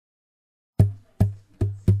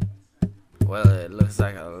Well, it looks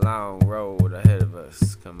like a long road ahead of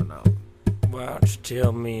us coming up. Why don't you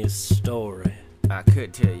tell me a story? I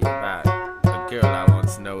could tell you about a girl I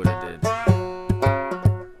once knowed that did.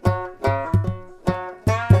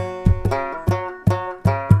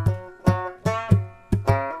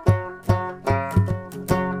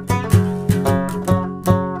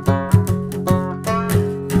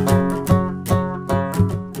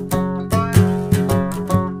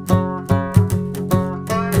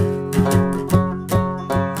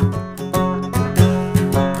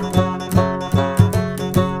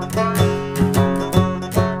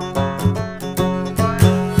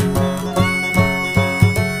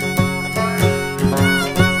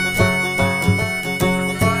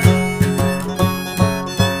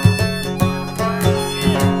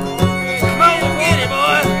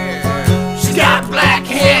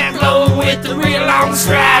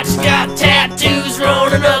 Stripes, she got tattoos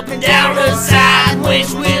running up and down her side. When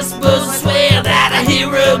she whispers, I swear that I hear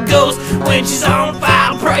her ghost. When she's on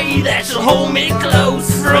fire, I pray that she'll hold me close.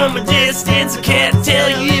 From a distance, I can't tell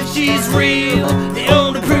you if she's real. The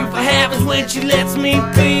only proof I have is when she lets me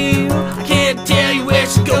feel. I can't tell you where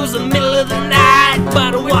she goes in the middle of the night,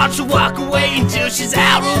 but I watch her walk away until she's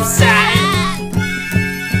out of sight.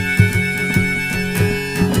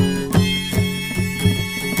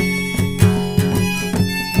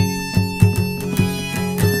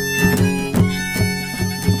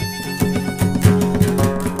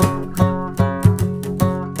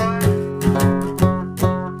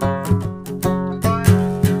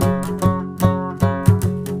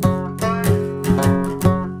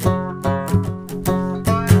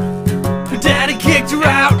 Kicked her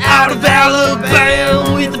out of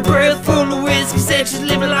Alabama with a breath full of whiskey. Said she's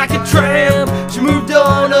living like a tramp. She moved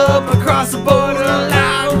on up across the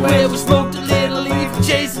borderline where we smoked a little leaf and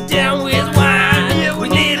chased it down with wine. Yeah, we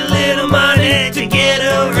need a little money to get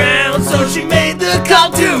around, so she made the call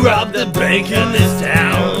to rob the bank in this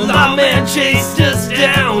town. My man chased us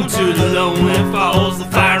down to the Lonely Falls. The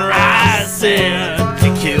fire I said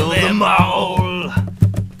to kill them all.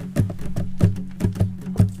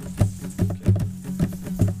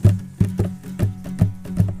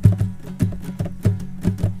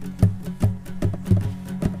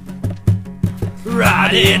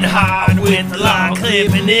 Riding hard with the long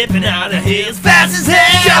clip and nipping out of his fast as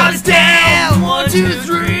hell. Shot us down, 1, 2,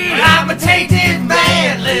 3. I'm a tainted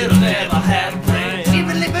man, little never had a plan.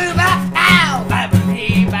 Chippily boo ba ow,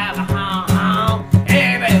 babbly ba ba hum,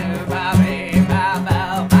 hey baby ba ba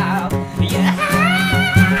ba ba, yeah.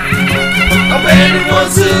 I bet it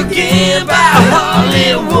once again by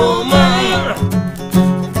Hollywood.